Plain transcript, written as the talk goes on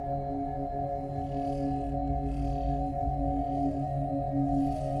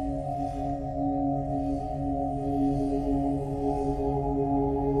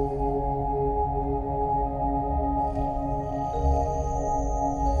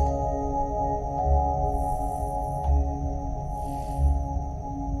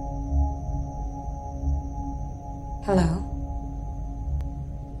Hello.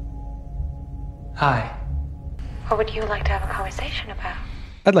 Hi. What would you like to have a conversation about?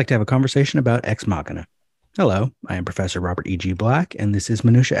 I'd like to have a conversation about Ex Machina. Hello, I am Professor Robert E.G. Black, and this is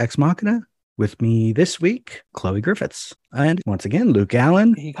Minutia Ex Machina. With me this week, Chloe Griffiths. And once again, Luke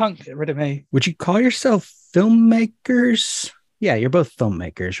Allen. You can't get rid of me. Would you call yourself filmmakers? Yeah, you're both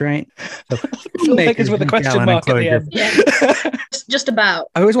filmmakers, right? So Filmmakers with a Luke question Allen mark and at the Chloe end. Griffiths. Yeah, just about.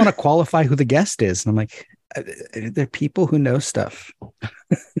 I always want to qualify who the guest is. And I'm like, they're people who know stuff.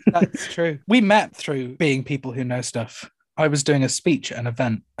 That's true. We met through being people who know stuff. I was doing a speech at an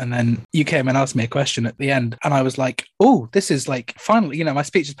event, and then you came and asked me a question at the end, and I was like, oh, this is like, finally, my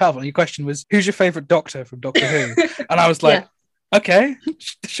speech is powerful. And your question was, who's your favorite doctor from Doctor Who? And I was like, okay,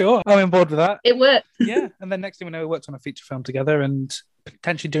 sure, I'm on board with that. It worked. Yeah. And then next thing we know, we worked on a feature film together and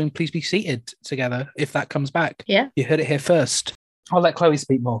potentially doing Please Be Seated together if that comes back. Yeah. You heard it here first. I'll let Chloe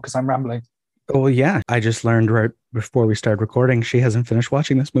speak more because I'm rambling. Oh, yeah. I just learned right before we started recording, she hasn't finished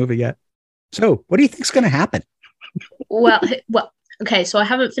watching this movie yet. So what do you think's going to happen? Well, okay, so I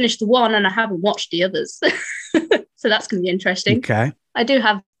haven't finished the one and I haven't watched the others. So that's going to be interesting. Okay. I don't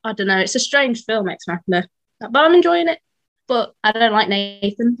know, it's a strange film, Ex Machina, but I'm enjoying it. But I don't like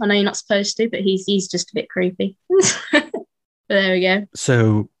Nathan. I know you're not supposed to, but he's just a bit creepy. But there we go.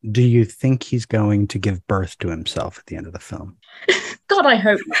 So do you think he's going to give birth to himself at the end of the film? God, I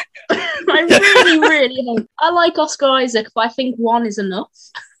hope not. I really, really hope. I like Oscar Isaac, but I think one is enough.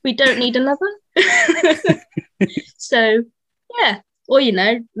 We don't need another. So, yeah. Or,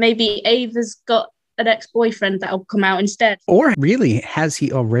 maybe Ava's got an ex-boyfriend that'll come out instead. Or really, has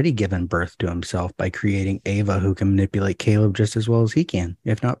he already given birth to himself by creating Ava who can manipulate Caleb just as well as he can,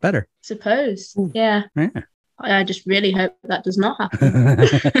 if not better? Suppose. Ooh. Yeah. Yeah. I just really hope that does not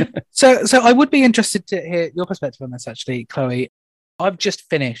happen. So I would be interested to hear your perspective on this, actually, Chloe. I've just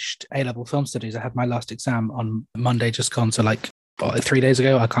finished A-level film studies. I had my last exam on Monday just gone, so like 3 days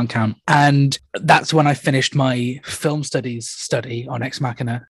ago, I can't count. And that's when I finished my film studies study on Ex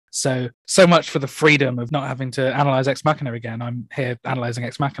Machina. So much for the freedom of not having to analyze Ex Machina again. I'm here analyzing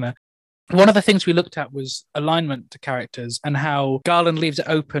Ex Machina. One of the things we looked at was alignment to characters and how Garland leaves it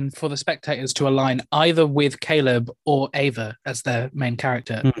open for the spectators to align either with Caleb or Ava as their main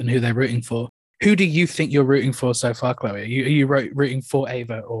character and who they're rooting for. Who do you think you're rooting for so far, Chloe? Are you rooting for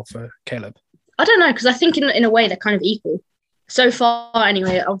Ava or for Caleb? I don't know, because I think in a way they're kind of equal. So far,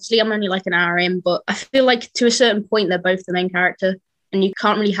 anyway, obviously I'm only like an hour in, but I feel like to a certain point, they're both the main character and you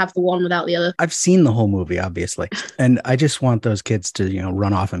can't really have the one without the other. I've seen the whole movie, obviously. And I just want those kids to,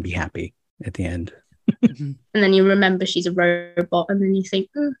 run off and be happy at the end. And then you remember she's a robot and then you think,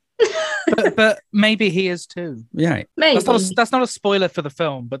 but maybe he is too. Yeah. Maybe. That's not a spoiler for the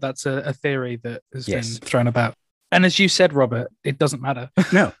film, but that's a theory that has been Yes. thrown about. And as you said, Robert, it doesn't matter.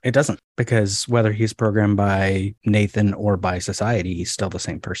 No, it doesn't. Because whether he's programmed by Nathan or by society, he's still the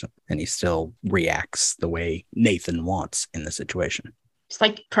same person. And he still reacts the way Nathan wants in the situation. It's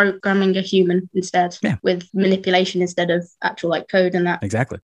like programming a human instead, with manipulation instead of actual like code and that.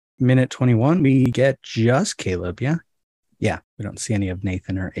 Exactly. Minute 21, we get just Caleb, yeah? Yeah, we don't see any of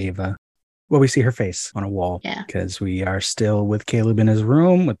Nathan or Ava. Well, we see her face on a wall. Yeah. Because we are still with Caleb in his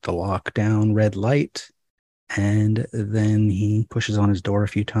room with the lockdown red light. And then he pushes on his door a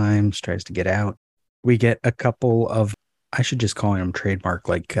few times, tries to get out. We get a couple of, I should just call them trademark,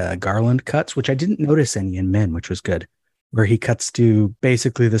 like Garland cuts, which I didn't notice any in Men, which was good, where he cuts to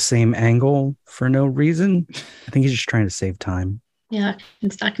basically the same angle for no reason. I think he's just trying to save time. Yeah,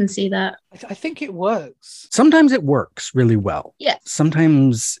 I can see that. I think it works. Sometimes it works really well. Yeah.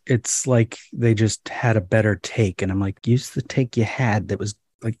 Sometimes it's like they just had a better take. And I'm like, use the take you had that was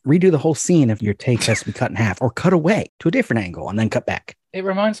like redo the whole scene if your take has to be cut in half or cut away to a different angle and then cut back. It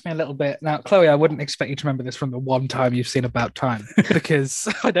reminds me a little bit. Now, Chloe, I wouldn't expect you to remember this from the one time you've seen About Time because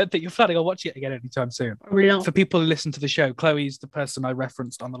I don't think you're planning on watching it again anytime soon. Probably not. For people who listen to the show, Chloe's the person I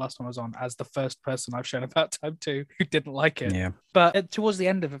referenced on the last one I was on as the first person I've shown About Time to who didn't like it. Yeah. But towards the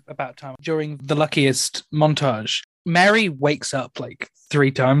end of About Time, during the luckiest montage, Mary wakes up like 3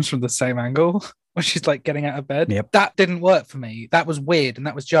 times from the same angle when she's like getting out of bed. Yep. That didn't work for me. That was weird and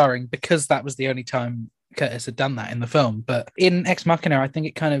that was jarring because that was the only time Curtis had done that in the film. But in Ex Machina, I think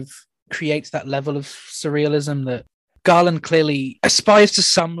it kind of creates that level of surrealism that Garland clearly aspires to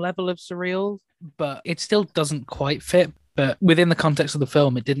some level of surreal, but it still doesn't quite fit. But within the context of the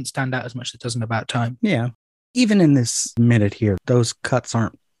film, it didn't stand out as much as it does in About Time. Yeah. Even in this minute here, those cuts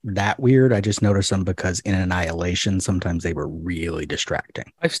aren't that weird. I just noticed them because in Annihilation, sometimes they were really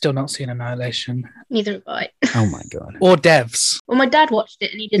distracting. I've still not seen Annihilation. Neither have I. Oh my God. Or Devs. Well, my dad watched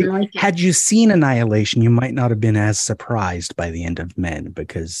it and he didn't like it. Had you seen Annihilation, you might not have been as surprised by the end of Men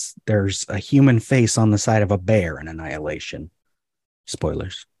because there's a human face on the side of a bear in Annihilation.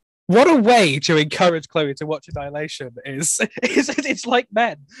 Spoilers. What a way to encourage Chloe to watch Annihilation is it's like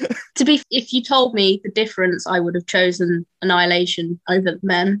Men. If you told me the difference, I would have chosen Annihilation over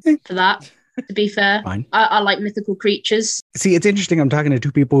Men for that. To be fair, Fine. I like mythical creatures. See, it's interesting. I'm talking to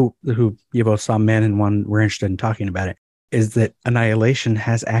two people who you both saw Men and one were interested in talking about it. Is that Annihilation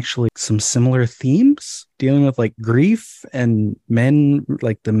has actually some similar themes dealing with like grief and men,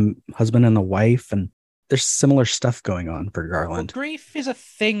 like the husband and the wife, and there's similar stuff going on for Garland. Well, grief is a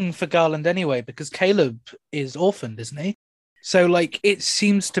thing for Garland anyway, because Caleb is orphaned, isn't he? So, like, it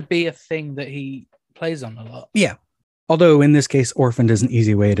seems to be a thing that he plays on a lot. Yeah. Although in this case, orphaned is an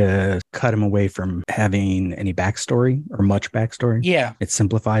easy way to cut him away from having any backstory or much backstory. Yeah. It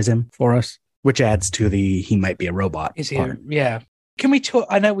simplifies him for us, which adds to the he might be a robot Is he? part. Yeah. Can we talk?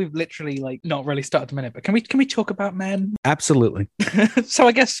 I know we've literally like not really started a minute, but can we talk about Men? Absolutely. So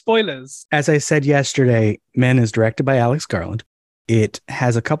I guess spoilers. As I said yesterday, Men is directed by Alex Garland. It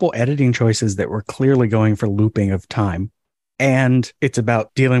has a couple editing choices that were clearly going for looping of time. And it's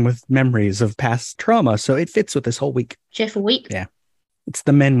about dealing with memories of past trauma. So it fits with this whole week. Cheerful week. Yeah. It's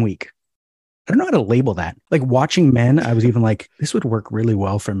the Men week. I don't know how to label that. Like watching Men, I was even like, this would work really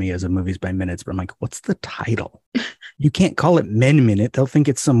well for me as a Movies by Minutes. But I'm like, what's the title? You can't call it Men Minute. They'll think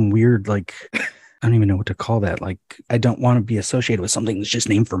it's some weird, like, I don't even know what to call that. Like, I don't want to be associated with something that's just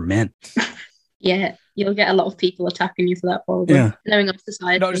named for men. Yeah, you'll get a lot of people attacking you for that, probably. Yeah. Knowing of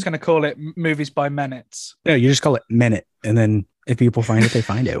society. You're not just going to call it Movies by Minutes. No, you just call it Minute. And then if people find it, they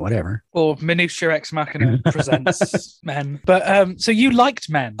find it, whatever. Or Minutia Ex Machina presents Men. But so you liked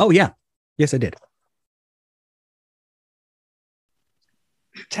Men. Oh, yeah. Yes, I did.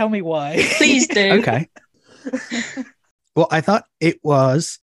 Tell me why. Please do. Okay. Well, I thought it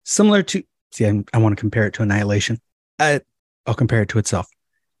was similar to, I want to compare it to Annihilation. I'll compare it to itself.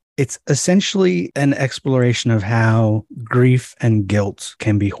 It's essentially an exploration of how grief and guilt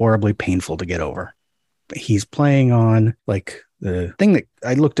can be horribly painful to get over. He's playing on like the thing that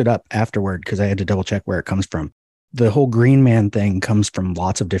I looked it up afterward because I had to double check where it comes from. The whole Green Man thing comes from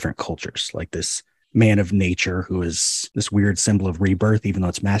lots of different cultures, like this man of nature who is this weird symbol of rebirth, even though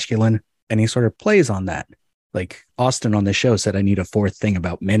it's masculine. And he sort of plays on that. Like Austin on the show said, I need a fourth thing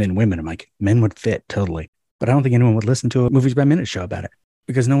about men and women. I'm like, men would fit totally. But I don't think anyone would listen to a Movies by Minute show about it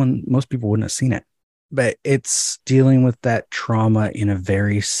because most people wouldn't have seen it. But it's dealing with that trauma in a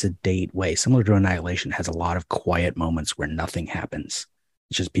very sedate way. Similar to Annihilation, has a lot of quiet moments where nothing happens.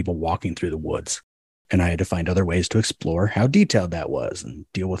 It's just people walking through the woods. And I had to find other ways to explore how detailed that was and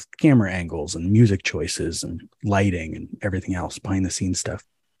deal with camera angles and music choices and lighting and everything else, behind the scenes stuff.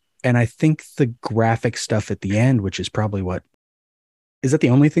 And I think the graphic stuff at the end, which is probably is that the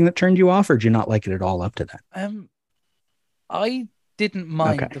only thing that turned you off, or did you not like it at all up to that? I didn't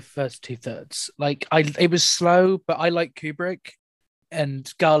mind Okay. the first 2/3. Like it was slow, but I like Kubrick,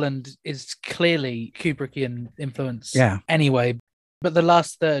 and Garland is clearly Kubrickian influence. Yeah. Anyway, but the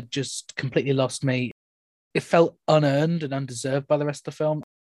last third just completely lost me. It felt unearned and undeserved by the rest of the film.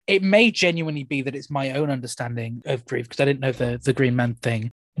 It may genuinely be that it's my own understanding of grief because I didn't know the Green Man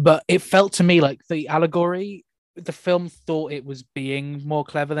thing, but it felt to me like the allegory. The film thought it was being more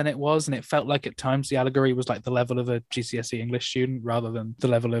clever than it was, and it felt like at times the allegory was like the level of a GCSE English student rather than the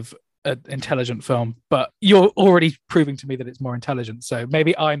level of an intelligent film. But you're already proving to me that it's more intelligent, so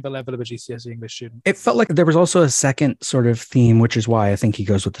maybe I'm the level of a GCSE English student. It felt like there was also a second sort of theme, which is why I think he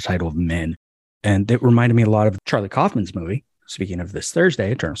goes with the title of Men. And it reminded me a lot of Charlie Kaufman's movie, speaking of this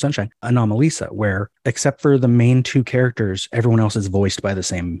Thursday, Eternal Sunshine, Anomalisa, where except for the main two characters, everyone else is voiced by the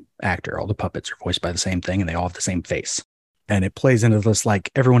same actor. All the puppets are voiced by the same thing and they all have the same face. And it plays into this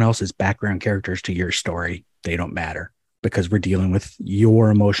like everyone else's background characters to your story. They don't matter because we're dealing with your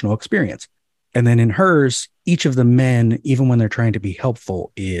emotional experience. And then in hers, each of the men, even when they're trying to be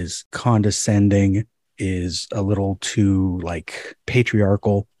helpful, is condescending, is a little too like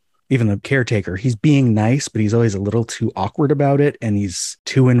patriarchal. Even the caretaker, he's being nice, but he's always a little too awkward about it and he's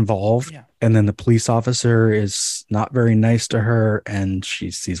too involved. Yeah. And then the police officer is not very nice to her. And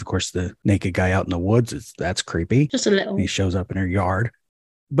she sees, of course, the naked guy out in the woods. That's creepy. Just a little. He shows up in her yard.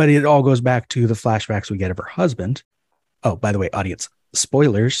 But it all goes back to the flashbacks we get of her husband. Oh, by the way, audience,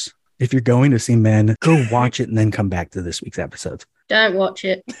 spoilers. If you're going to see Men, go watch it and then come back to this week's episodes. Don't watch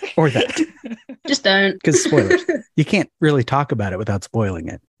it. or that. Just don't. Because spoilers. You can't really talk about it without spoiling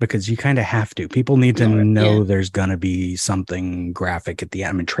it because you kind of have to. People need to No, know yeah. there's going to be something graphic at the end.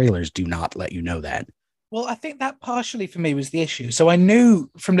 I mean, trailers do not let you know that. Well, I think that partially for me was the issue. So I knew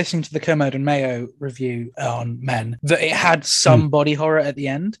from listening to the Kermode and Mayo review on Men that it had some body horror at the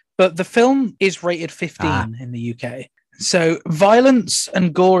end, but the film is rated 15 in the UK. So violence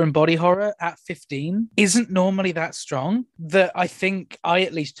and gore and body horror at 15 isn't normally that strong. That I think I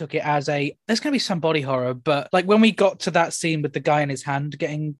at least took it as there's going to be some body horror, but like when we got to that scene with the guy in his hand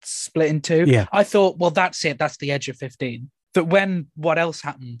getting split in two, Yeah. I thought, well, that's it. That's the edge of 15. But when what else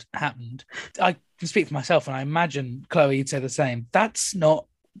happened, I can speak for myself, and I imagine Chloe, you'd say the same. That's not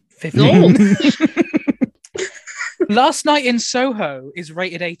 15. Last Night in Soho is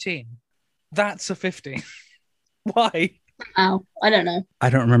rated 18. That's a 15. Why? Ow. I don't know. I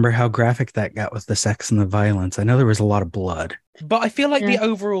don't remember how graphic that got with the sex and the violence. I know there was a lot of blood. But I feel like the Yeah.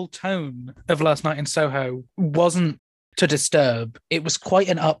 overall tone of Last Night in Soho wasn't to disturb. It was quite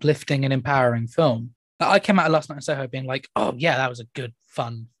an uplifting and empowering film. I came out of Last Night in Soho being like, oh, yeah, that was a good,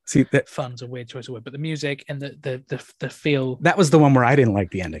 fun. See, Fun's a weird choice of word, but the music and the feel. that was the one where I didn't like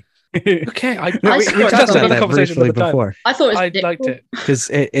the ending. Okay, No, I we support talked that. about that Conversation briefly at the time. before I thought it was I ridiculous. liked it. because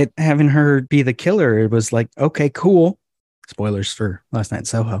it having her be the killer, it was like, okay, cool. Spoilers for Last Night in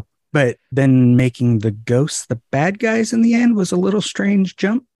Soho. But then making the ghosts the bad guys in the end was a little strange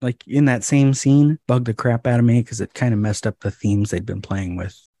jump. Like in that same scene, bugged the crap out of me because it kind of messed up the themes they'd been playing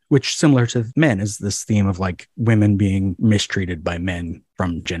with, which similar to Men is this theme of like women being mistreated by men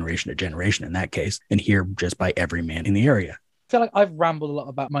from generation to generation in that case, and here just by every man in the area. I feel like I've rambled a lot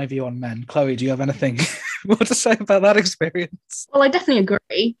about my view on Men. Chloe, do you have anything more to say about that experience? Well, I definitely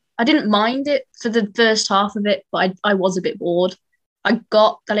agree. I didn't mind it for the first half of it, but I was a bit bored. I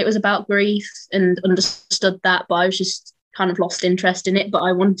got that it was about grief and understood that, but I was just kind of lost interest in it. But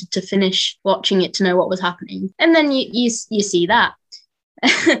I wanted to finish watching it to know what was happening. And then you see that.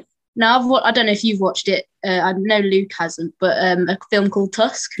 Now, I don't know if you've watched it. I know Luke hasn't, but a film called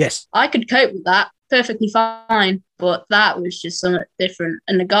Tusk. Yes. I could cope with that perfectly fine, but that was just somewhat different.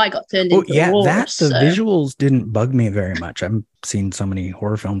 And the guy got turned Oh, into yeah, a wolf. the so- visuals didn't bug me very much. I've seen so many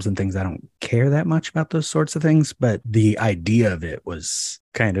horror films and things. I don't care that much about those sorts of things, but the idea of it was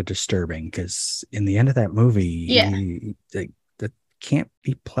kind of disturbing because in the end of that movie, Yeah. that can't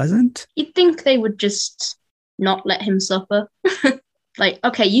be pleasant. You'd think they would just not let him suffer. Like,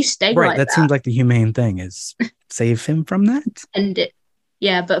 okay, you stay Right. like That seems like the humane thing is save him from that. end it.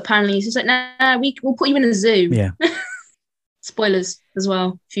 Yeah, but apparently he's just like, nah, we'll put you in a zoo. Yeah. Spoilers as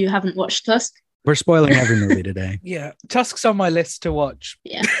well, if you haven't watched Tusk. We're spoiling every movie today. Yeah, Tusk's on my list to watch.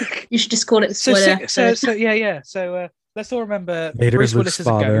 Yeah. You should just call it the So, spoiler. So let's all remember Vader Bruce is Willis Luke's is a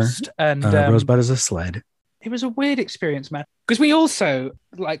father. ghost, and Rosebud is a sled. it was a weird experience, man. Because we also,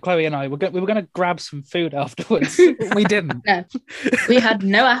 like Chloe and I, we were going to grab some food afterwards. We didn't. No, we had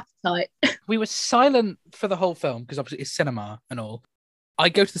no appetite. We were silent for the whole film because obviously it's cinema and all. I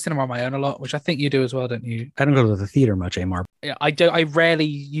go to the cinema on my own a lot, which I think you do as well, don't you? I don't go to the theater much anymore. Yeah, I don't. I rarely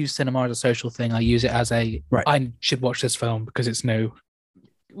use cinema as a social thing. I use it as a Right. I should watch this film because it's new.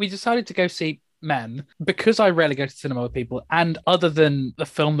 We decided to go see Men because I rarely go to cinema with people, and other than the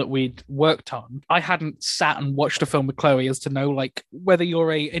film that we'd worked on, I hadn't sat and watched a film with Chloe as to know like whether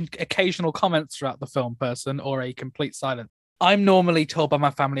you're an occasional comments throughout the film person or a complete silent. I'm normally told by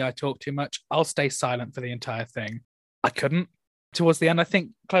my family I talk too much. I'll stay silent for the entire thing. I couldn't. Towards the end, I think,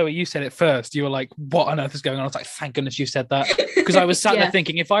 Chloe, you said it first. You were like, what on earth is going on? I was like, thank goodness you said that. Because I was sat Yeah. there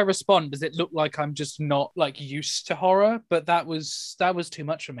thinking, if I respond, does it look like I'm just not like used to horror? But that was too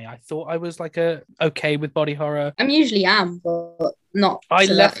much for me. I thought I was like okay with body horror. I usually am, but not. I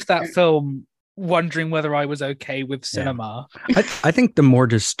to left that extent. film wondering whether I was okay with cinema. I think the more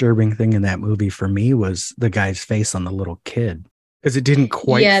disturbing thing in that movie for me was the guy's face on the little kid because it didn't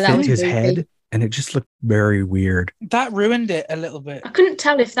quite Yeah, that fit was his creepy. head and it just looked very weird. That ruined it a little bit. I couldn't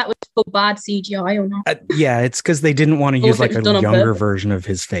tell if that was for bad CGI or not. Yeah, it's because they didn't want to Or use if it like was a done on younger purpose. version of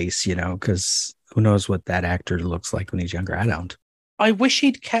his face, because who knows what that actor looks like when he's younger. I don't. I wish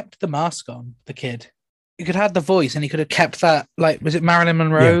he'd kept the mask on, the kid. He could have had the voice and he could have kept that, like, was it Marilyn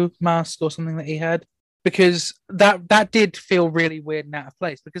Monroe mask or something that he had? Because that did feel really weird and out of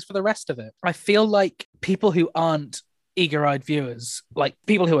place. Because for the rest of it, I feel like people who aren't eager-eyed viewers, like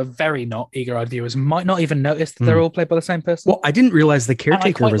people who are very not eager-eyed viewers, might not even notice that they're all played by the same person. Well, I didn't realize the I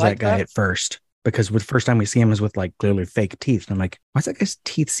caretaker quite was like that guy that. at first because the first time we see him is with like clearly fake teeth. And I'm like, why does that guy's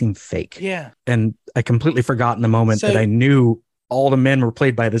teeth seem fake? Yeah. And I completely forgot in the moment So- that I knew all the men were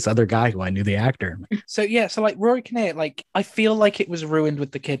played by this other guy who I knew the actor. So like Rory Kinnear, like I feel like it was ruined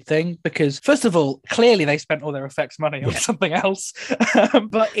with the kid thing because first of all, clearly they spent all their effects money on something else.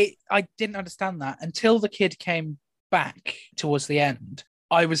 But I didn't understand that until the kid came back towards the end.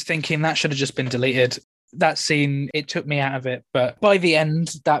 I was thinking that should have just been deleted. That scene, it took me out of it. But by the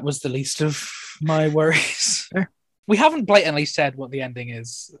end, that was the least of my worries. We haven't blatantly said what the ending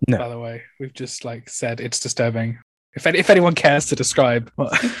is, by the way. We've just like said it's disturbing. If anyone cares to describe.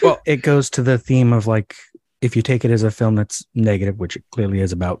 Well, it goes to the theme of like, if you take it as a film that's negative, which it clearly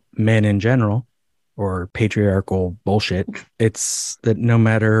is about men in general or patriarchal bullshit, it's that no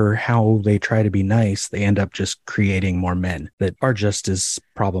matter how they try to be nice, they end up just creating more men that are just as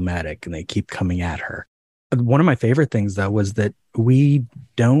problematic and they keep coming at her. One of my favorite things, though, was that we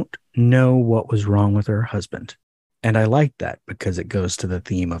don't know what was wrong with her husband. And I like that because it goes to the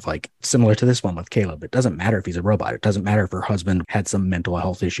theme of like, similar to this one with Caleb, it doesn't matter if he's a robot. It doesn't matter if her husband had some mental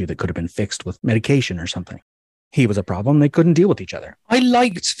health issue that could have been fixed with medication or something. He was a problem. They couldn't deal with each other. I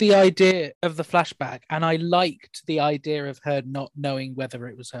liked the idea of the flashback and I liked the idea of her not knowing whether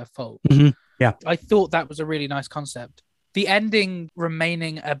it was her fault. Mm-hmm. Yeah. I thought that was a really nice concept. The ending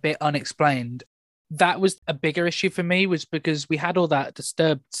remaining a bit unexplained, that was a bigger issue for me, was because we had all that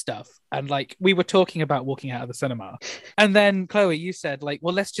Disturbed stuff and like we were talking about walking out of the cinema. And then Chloe, you said like,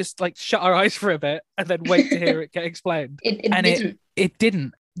 well, let's just like shut our eyes for a bit and then wait to hear it get explained. It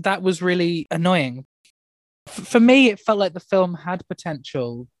didn't. That was really annoying. For me, it felt like the film had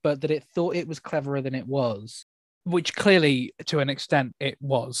potential, but that it thought it was cleverer than it was, which clearly to an extent it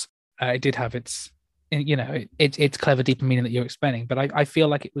was. It did have its it's clever, deeper meaning that you're explaining, but I feel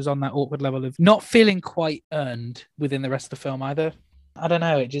like it was on that awkward level of not feeling quite earned within the rest of the film either. I don't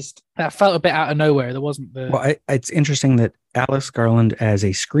know. That felt a bit out of nowhere. There wasn't the... Well, it's interesting that Alice Garland, as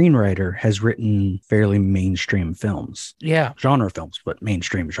a screenwriter, has written fairly mainstream films. Yeah. Genre films, but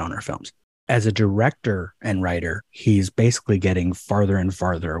mainstream genre films. As a director and writer, he's basically getting farther and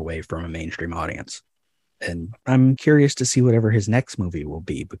farther away from a mainstream audience. And I'm curious to see whatever his next movie will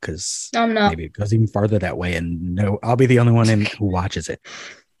be, because maybe it goes even farther that way. And no, I'll be the only one who watches it.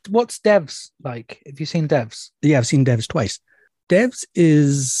 What's Devs like? Have you seen Devs? Yeah, I've seen Devs twice. Devs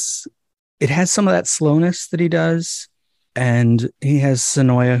it has some of that slowness that he does. And he has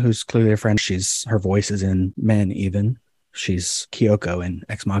Sonoya, who's clearly a friend. Her voice is in Men even. She's Kyoko in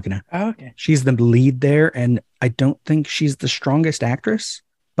Ex Machina. Oh, okay. She's the lead there. And I don't think she's the strongest actress,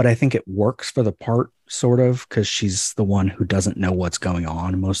 but I think it works for the part, sort of, because she's the one who doesn't know what's going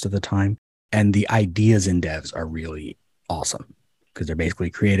on most of the time. And the ideas in Devs are really awesome because they're basically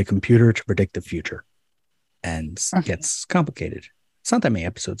create a computer to predict the future. And it gets complicated. It's not that many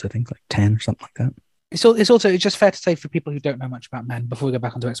episodes, I think, like 10 or something like that. It's also just fair to say for people who don't know much about Men, before we go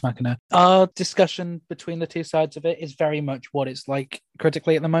back onto Ex Machina, our discussion between the two sides of it is very much what it's like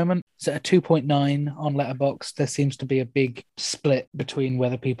critically at the moment. It's at a 2.9 on Letterboxd. There seems to be a big split between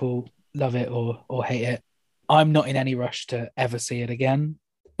whether people love it or hate it. I'm not in any rush to ever see it again,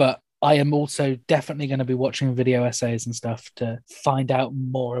 but I am also definitely going to be watching video essays and stuff to find out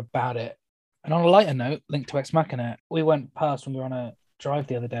more about it. And on a lighter note, linked to Ex Machina, we went past when we were on a drive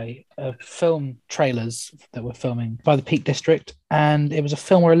the other day of film trailers that were filming by the Peak District, and it was a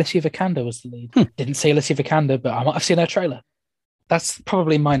film where Alicia Vikander was the lead. Didn't see Alicia Vikander, but I might have seen her trailer. That's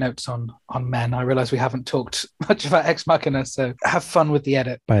probably my notes on Men. I realize we haven't talked much about Ex Machina, so have fun with the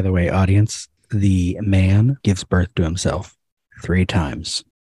edit. By the way, audience, the man gives birth to himself 3 times,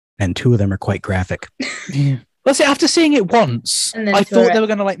 and 2 of them are quite graphic. Yeah. Well, see, after seeing it once, I thought they were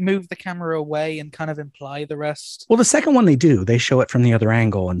going to like move the camera away and kind of imply the rest. Well, the second one they do. They show it from the other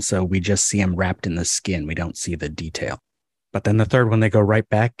angle, and so we just see him wrapped in the skin. We don't see the detail. But then the third one, they go right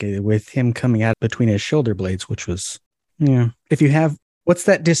back with him coming out between his shoulder blades, which was, if you have, what's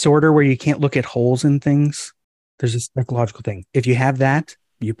that disorder where you can't look at holes in things? There's a psychological thing. If you have that,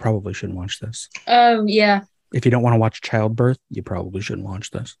 you probably shouldn't watch this. Oh, yeah. If you don't want to watch childbirth, you probably shouldn't watch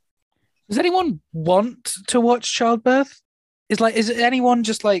this. Does anyone want to watch childbirth? Is anyone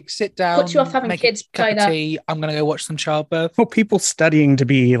just like sit down, put you off having make kids, a cup of tea, I'm going to go watch some childbirth? Well, people studying to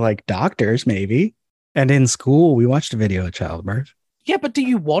be like doctors, maybe. And in school, we watched a video of childbirth. Yeah, but do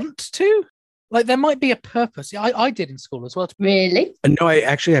you want to? Like, there might be a purpose. I did in school as well. Really? No,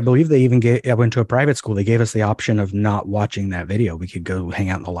 I believe they even I went to a private school. They gave us the option of not watching that video. We could go hang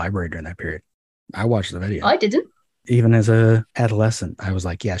out in the library during that period. I watched the video. I didn't. Even as a adolescent, I was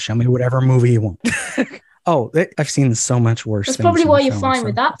like, yeah, show me whatever movie you want. I've seen so much worse. That's probably why you're fine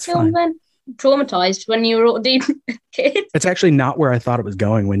with that film then. Traumatized when you were all kid. It's actually not where I thought it was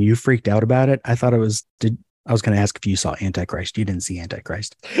going. When you freaked out about it, I thought it was, I was going to ask if you saw Antichrist. You didn't see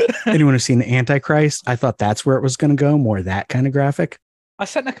Antichrist. Anyone who's seen Antichrist? I thought that's where it was going to go, more that kind of graphic. I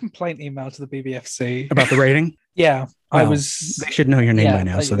sent a complaint email to the BBFC about the rating. Yeah, well, They should know your name by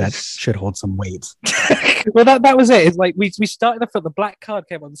now, so that should hold some weight. Well, that was it. It's like we started the black card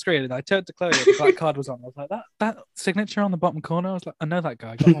came on the screen, and I turned to Chloe, and the black card was on. I was like, that signature on the bottom corner. I was like, I know that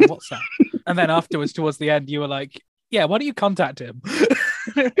guy. I got him on WhatsApp. And then afterwards, towards the end, you were like, yeah, why don't you contact him?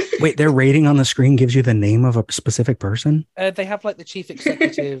 Wait, their rating on the screen gives you the name of a specific person? They have like the chief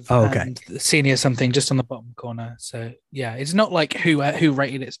executive and the senior something just on the bottom corner. So yeah, it's not like who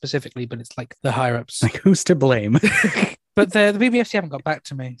rated it specifically, but it's like the higher ups. Like who's to blame? But the BBFC haven't got back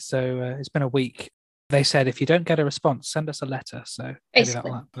to me, so it's been a week. They said if you don't get a response, send us a letter. So maybe that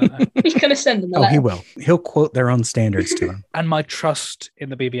will happen. He's going to send them a letter. He will. He'll quote their own standards to them. And my trust in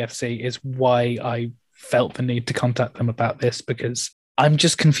the BBFC is why I felt the need to contact them about this, because I'm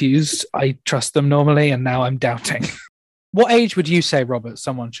just confused. I trust them normally, and now I'm doubting. What age would you say, Robert,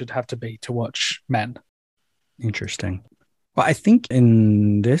 someone should have to be to watch Men? Interesting. Well, I think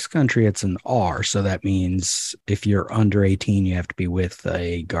in this country it's an R, so that means if you're under 18, you have to be with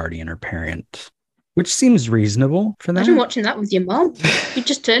a guardian or parent, which seems reasonable for them. Imagine watching that with your mom. You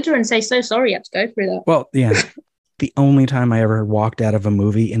just turn to her and say, so sorry you had to go through that. Well, yeah. The only time I ever walked out of a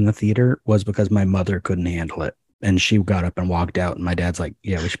movie in the theater was because my mother couldn't handle it. And she got up and walked out. And my dad's like,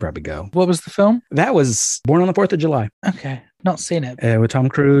 yeah, we should probably go. What was the film? That was Born on the 4th of July. Okay. Not seen it. With Tom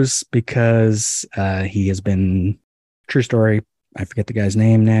Cruise, because he has been, true story, I forget the guy's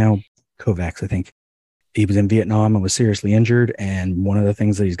name now, Kovacs, I think. He was in Vietnam and was seriously injured. And one of the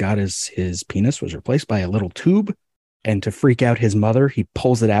things that he's got is his penis was replaced by a little tube. And to freak out his mother, he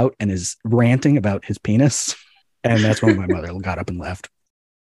pulls it out and is ranting about his penis. And that's when my mother got up and left.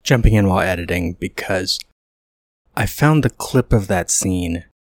 Jumping in while editing, because I found the clip of that scene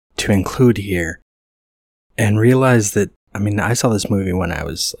to include here and realized that, I saw this movie when I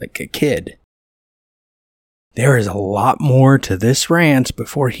was like a kid. There is a lot more to this rant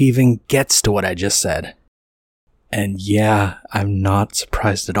before he even gets to what I just said. And yeah, I'm not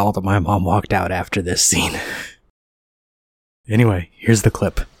surprised at all that my mom walked out after this scene. Anyway, here's the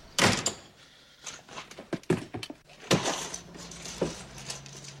clip.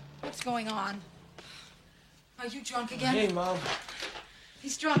 What's going on? Are you drunk again? Hey, Mom.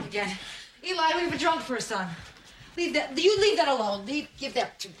 He's drunk again. Eli, we were drunk for a son. Leave that. You leave that alone. Give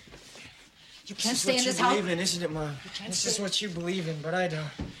that to. You can't stay in this house. This is what you believe in, isn't it, Mom? This is what you believe in, but I don't.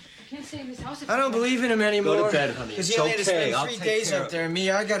 You can't stay in this house. I don't believe in him anymore. Go to bed, honey. Because he only had to spend 3 days up there, and me,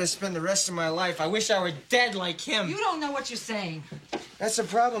 I got to spend the rest of my life. I wish I were dead like him. You don't know what you're saying. That's the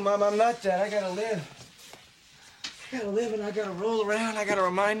problem, Mom. I'm not dead. I got to live. I got to live, and I got to roll around. I got to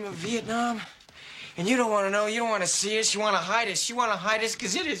remind him of Vietnam. And you don't want to know. You don't want to see us. You want to hide us. You want to hide us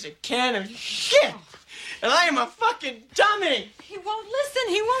because it is a can of shit. And I am a fucking dummy. He won't listen.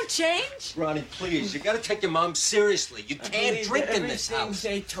 He won't change. Ronnie, please. You got to take your mom seriously. You can't drink in this house.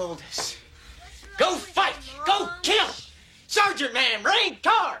 They told us. Go fight. Go kill. Sergeant man, rain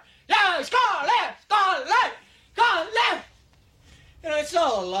car. Yeah, car left. Car left. Car left. You know, it's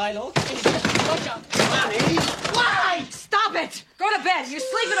all a lie, though. Ronnie. Lie! Stop it. Go to bed. You're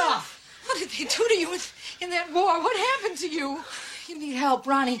sleeping off. What did they do to you in that war? What happened to you? You need help,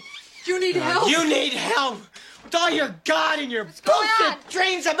 Ronnie. You need help. You need help. With all your God and your bullshit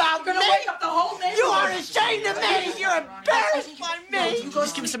dreams about You're gonna wake up the whole neighborhood. You are ashamed of me. You're embarrassed by me. You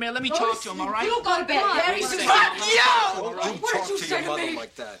guys give him some air. Let me talk to him, all right? You go to bed. Very soon. Fuck you! What did you say to me?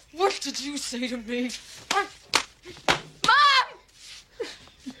 Like that. What did you say to me? Mom!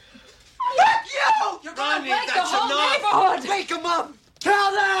 Fuck you! You're gonna Ronnie, wake the that's whole enough. neighborhood. Wake them up.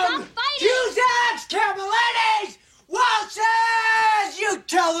 Tell them. Stop fighting. Cusacks, Carmelites, Waltzes. You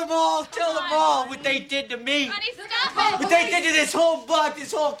tell them all. Tell them all what they did to me. Ronnie, stop it. What they did to this whole block,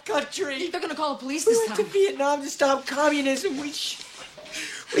 this whole country. They're gonna call the police We this went to time. Vietnam to stop communism. We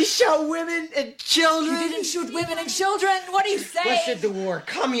shot women and children. You didn't shoot women and children. What are you saying? What said the war?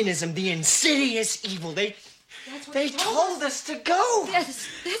 Communism, the insidious evil. They told us to go. Yes,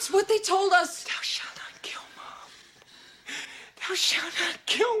 that's what they told us. Thou shalt not kill, Mom. Thou shalt not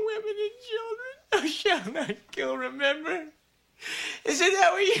kill women and children. Thou shalt not kill, remember? Isn't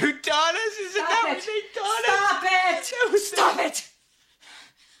that what you taught us? Isn't that what they taught us? Stop it! Stop it!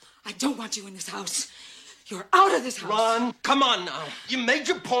 I don't want you in this house. You're out of this house. Ron, come on now. You made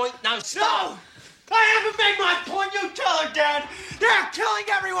your point. Now stop. I haven't made my point. You tell her, Dad. They're killing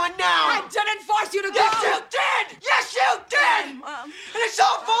everyone now. I didn't force you to go. Yes, you did. Yes, you did. Mom. And it's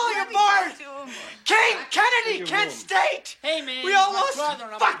all falling apart. King Kennedy, Kent State. Hey, man. We all my lost brother,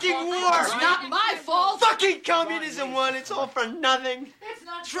 I'm fucking talking war. to It's you, not my fault. Fucking communism won. It's all for nothing. It's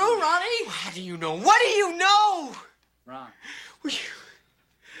not true, Ronnie. How do you know? What do you know? Ron.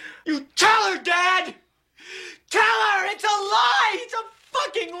 You tell her, Dad. Tell her it's a lie. It's a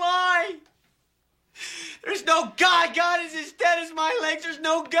fucking lie. There's no God. God is as dead as my legs. There's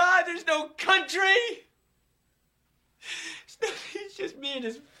no God. There's no country. It's just me in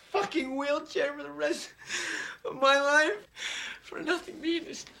this fucking wheelchair for the rest of my life. For nothing, me in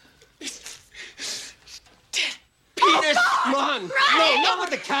this dead penis. Mom, no, not with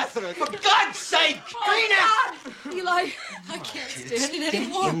the catheter. For God's sake, penis. Eli, I can't stand it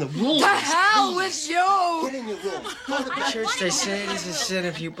anymore. in the room. The hell with you! Get in your room. Church, they say it is a sin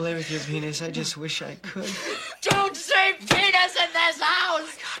if you play with your penis. I just wish I could. Don't say penis in this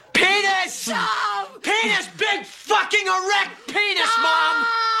house! Penis! No! Penis! Big fucking erect penis, Mom!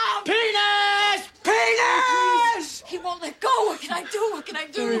 Penis! Penis! He won't let go. What can I do? What can I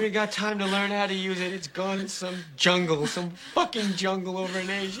Don't do? even got time to learn how to use it. It's gone in some jungle, some fucking jungle over in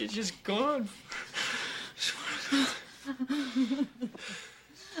Asia. It's just gone.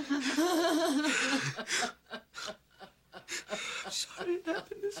 Sorry it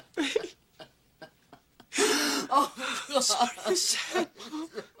happened this way. Oh, God. Sorry it's sad,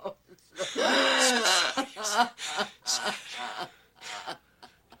 Mom. Sorry.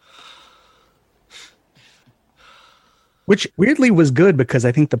 Which weirdly was good because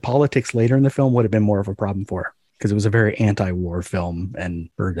I think the politics later in the film would have been more of a problem for her because it was a very anti-war film and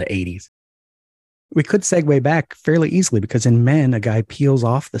for the 80s. We could segue back fairly easily because in Men, a guy peels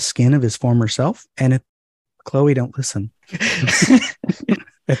off the skin of his former self and Chloe, don't listen.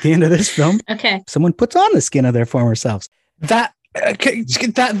 At the end of this film, Okay. someone puts on the skin of their former selves. That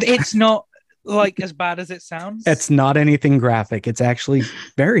it's not like as bad as it sounds. It's not anything graphic. It's actually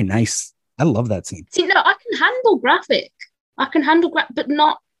very nice. I love that scene. See, no, I can handle graphic. I can handle but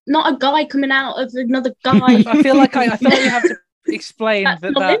not a guy coming out of another guy. I feel like we have to explain That's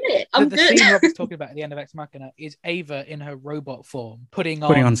that the limit. I'm the good. scene Rob was talking about at the end of Ex Machina is Ava in her robot form putting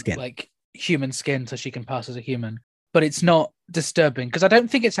on skin. like human skin so she can pass as a human. But it's not disturbing because I don't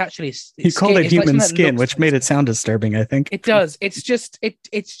think it's actually. He called it human skin, which made it sound disturbing. I think it does. It's just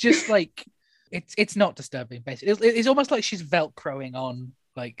like it's not disturbing. Basically, it's almost like she's velcroing on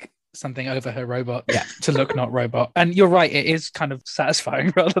like something over her robot to look not robot. And you're right, it is kind of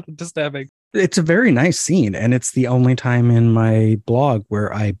satisfying rather than disturbing. It's a very nice scene, and it's the only time in my blog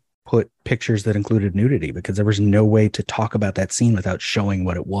where I put pictures that included nudity because there was no way to talk about that scene without showing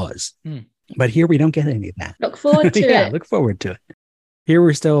what it was. But here we don't get any of that. Look forward to it. Look forward to it. Here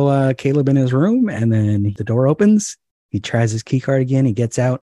we're still Caleb in his room, and then the door opens. He tries his key card again. He gets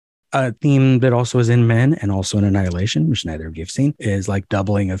out. A theme that also is in Men and also in Annihilation, which neither of you have seen, is like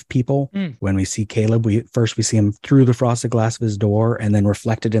doubling of people. When we see Caleb, we see him through the frosted glass of his door and then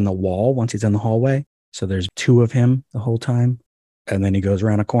reflected in the wall once he's in the hallway. So there's two of him the whole time. And then he goes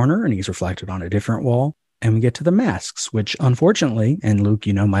around a corner and he's reflected on a different wall. And we get to the masks, which unfortunately, and Luke,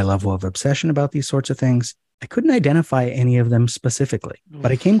 you know my level of obsession about these sorts of things, I couldn't identify any of them specifically,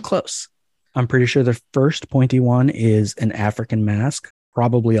 but I came close. I'm pretty sure the first pointy one is an African mask,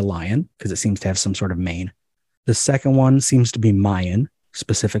 probably a lion, because it seems to have some sort of mane. The second one seems to be Mayan,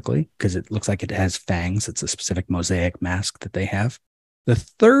 specifically, because it looks like it has fangs. It's a specific mosaic mask that they have. The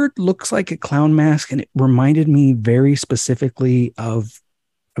third looks like a clown mask, and it reminded me very specifically of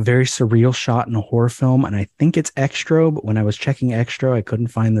a very surreal shot in a horror film, and I think it's Extra, but when I was checking Extra, I couldn't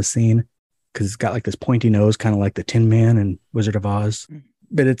find the scene, because it's got like this pointy nose, kind of like the Tin Man in Wizard of Oz.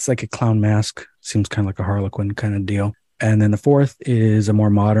 But it's like a clown mask. Seems kind of like a Harlequin kind of deal. And then the fourth is a more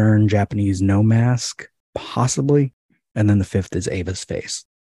modern Japanese no mask, possibly. And then the fifth is Ava's face.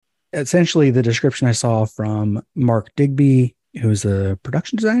 Essentially, the description I saw from Mark Digby, who's the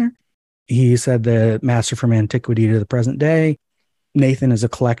production designer, he said the master from antiquity to the present day. Nathan is a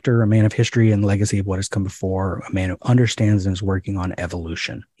collector, a man of history and legacy of what has come before, a man who understands and is working on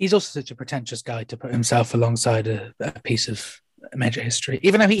evolution. He's also such a pretentious guy to put himself alongside a piece of major history,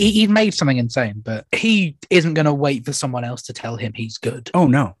 even though he made something insane, but he isn't going to wait for someone else to tell him he's good. Oh,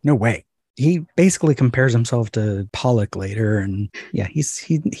 no way. He basically compares himself to Pollock later, and yeah, he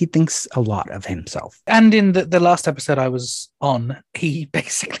thinks a lot of himself. And in the last episode I was on, he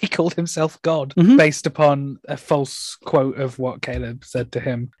basically called himself God based upon a false quote of what Caleb said to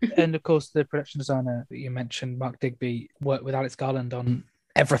him. And of course, the production designer that you mentioned, Mark Digby, worked with Alex Garland on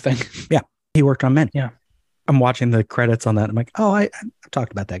everything. Yeah, he worked on Men. Yeah. I'm watching the credits on that. I'm like, oh, I've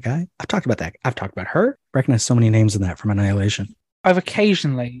talked about that guy. I've talked about that. I've talked about her. Recognize so many names in that from Annihilation. I've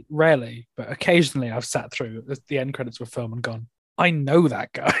occasionally, rarely, but occasionally I've sat through the end credits of a film and gone, I know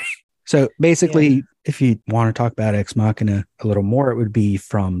that guy. So basically, if you want to talk about Ex Machina a little more, it would be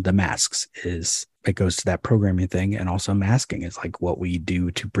from the masks. It goes to that programming thing, and also masking is like what we do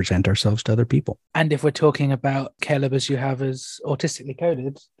to present ourselves to other people. And if we're talking about Caleb as you have as autistically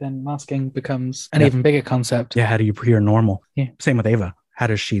coded, then masking becomes an even bigger concept. Yeah, how do you appear normal? Yeah. Same with Ava. How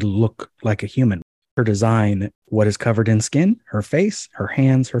does she look like a human? Her design, what is covered in skin, her face, her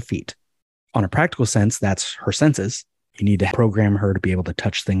hands, her feet. On a practical sense, that's her senses. You need to program her to be able to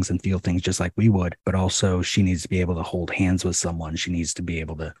touch things and feel things just like we would, but also she needs to be able to hold hands with someone. She needs to be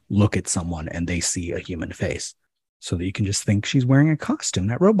able to look at someone and they see a human face, so that you can just think she's wearing a costume.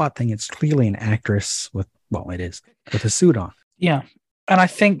 That robot thing, it's clearly an actress with a suit on. Yeah. And I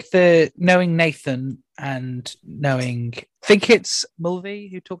think that knowing Nathan and I think it's Mulvey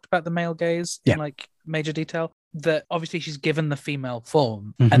who talked about the male gaze in like major detail, that obviously she's given the female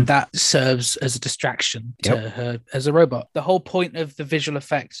form and that serves as a distraction to her as a robot. The whole point of the visual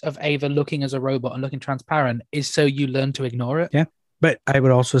effects of Ava looking as a robot and looking transparent is so you learn to ignore it. Yeah. But I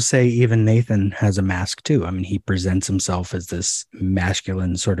would also say even Nathan has a mask too. I mean, he presents himself as this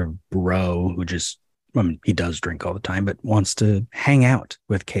masculine sort of bro who just, he does drink all the time, but wants to hang out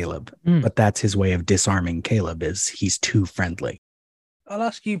with Caleb. But that's his way of disarming Caleb, is he's too friendly. I'll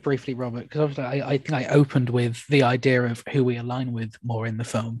ask you briefly, Robert, because obviously I think I opened with the idea of who we align with more in the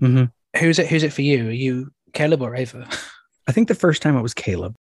film. Who's it for you? Are you Caleb or Ava? I think the first time it was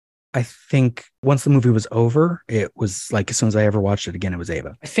Caleb. I think once the movie was over, it was like, as soon as I ever watched it again, it was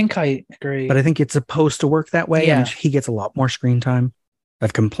Ava. I think I agree. But I think it's supposed to work that way. Yeah. I mean, he gets a lot more screen time.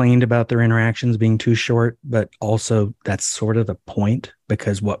 I've complained about their interactions being too short, but also that's sort of the point,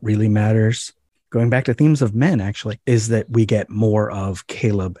 because what really matters, going back to themes of men, actually, is that we get more of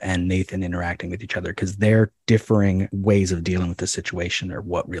Caleb and Nathan interacting with each other, because their differing ways of dealing with the situation are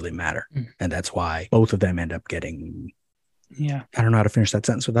what really matter. And that's why both of them end up getting... Yeah. I don't know how to finish that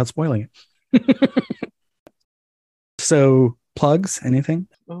sentence without spoiling it. So, plugs, anything?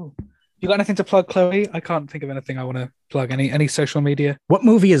 Oh, you got anything to plug, Chloe? I can't think of anything I want to plug. Any social media? What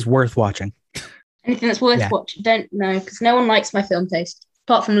movie is worth watching? Anything that's worth watching? Don't know, because no one likes my film taste,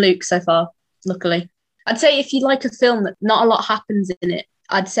 apart from Luke so far, luckily. I'd say if you like a film that not a lot happens in it,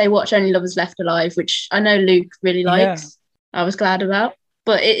 I'd say watch Only Lovers Left Alive, which I know Luke really likes. I was glad about.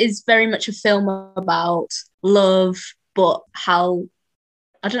 But it is very much a film about love, but how,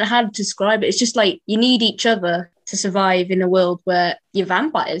 I don't know how to describe it. It's just like you need each other to survive in a world where you're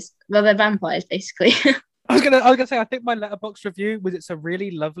vampires. Well, they're vampires, basically. I was gonna say, I think my Letterboxd review was, it's a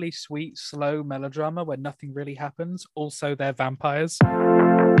really lovely, sweet, slow melodrama where nothing really happens. Also, they're vampires.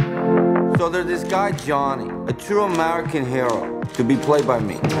 So there's this guy, Johnny, a true American hero, to be played by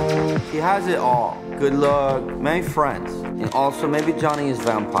me. He has it all. Good luck, many friends, and also maybe Johnny is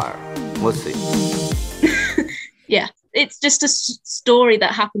vampire. We'll see. Yeah, it's just a story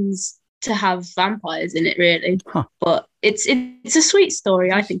that happens to have vampires in it, really. But it's a sweet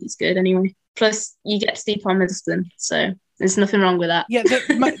story. I think it's good anyway. Plus, you get to see Tom Hiddleston, so there's nothing wrong with that. Yeah,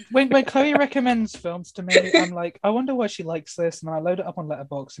 when Chloe recommends films to me, I'm like, I wonder why she likes this, and I load it up on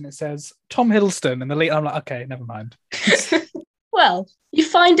Letterboxd, and it says Tom Hiddleston, and the lead. I'm like, okay, never mind. Well, you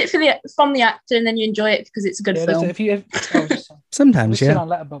find it from the actor, and then you enjoy it because it's a good film. Sometimes, yeah. On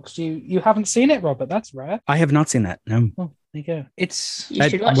Letterboxd, you haven't seen it, Robert. That's rare. I have not seen that. No. Oh, there you go. You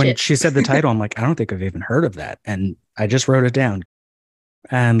should watch when it. she said the title, I'm like, I don't think I've even heard of that, and I just wrote it down.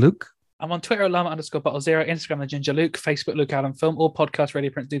 And Luke. I'm on Twitter at llama_bottle0, Instagram the Ginger Luke, Facebook Luke Allen Film, all podcasts, radio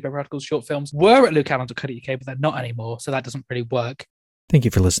prints, newspaper articles, short films were at lukeallen.co.uk, but they're not anymore, so that doesn't really work. Thank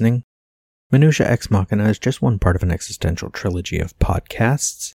you for listening. Minutia Ex Machina is just one part of an existential trilogy of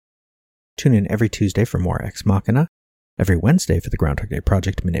podcasts. Tune in every Tuesday for more Ex Machina, every Wednesday for the Groundhog Day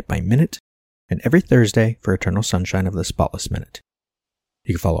Project Minute by Minute, and every Thursday for Eternal Sunshine of the Spotless Minute.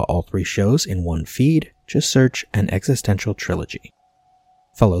 You can follow all three shows in one feed. Just search An Existential Trilogy.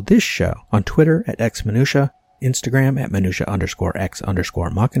 Follow this show on Twitter at xminutia, Instagram at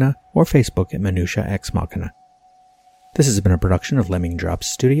minutia_x_machina, or Facebook at minutia x machina. This has been a production of Lemming Drops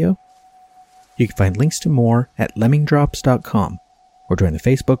Studio. You can find links to more at lemmingdrops.com or join the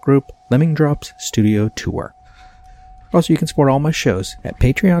Facebook group Lemming Drops Studio Tour. Also, you can support all my shows at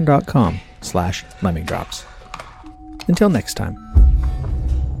patreon.com/lemmingdrops. Until next time.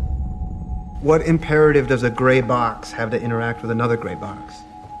 What imperative does a gray box have to interact with another gray box?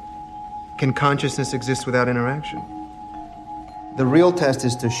 Can consciousness exist without interaction? The real test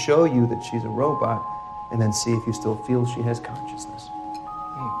is to show you that she's a robot and then see if you still feel she has consciousness.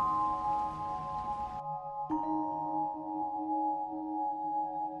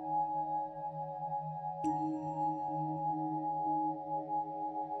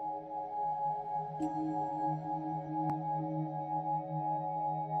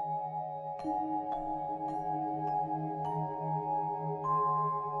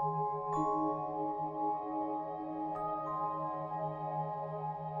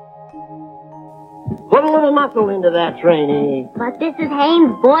 Put a little muscle into that, trainee. But this is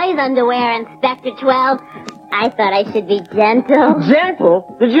Hanes' boys' underwear, Inspector 12. I thought I should be gentle.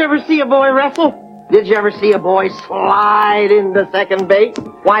 Gentle? Did you ever see a boy wrestle? Did you ever see a boy slide into second base?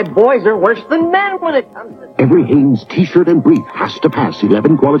 Why, boys are worse than men when it comes to... Every Hanes t-shirt and brief has to pass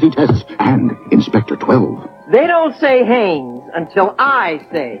 11 quality tests and Inspector 12. They don't say Hanes until I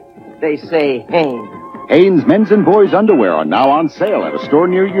say they say Hanes. Hanes men's and boys' underwear are now on sale at a store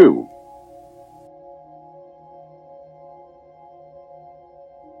near you.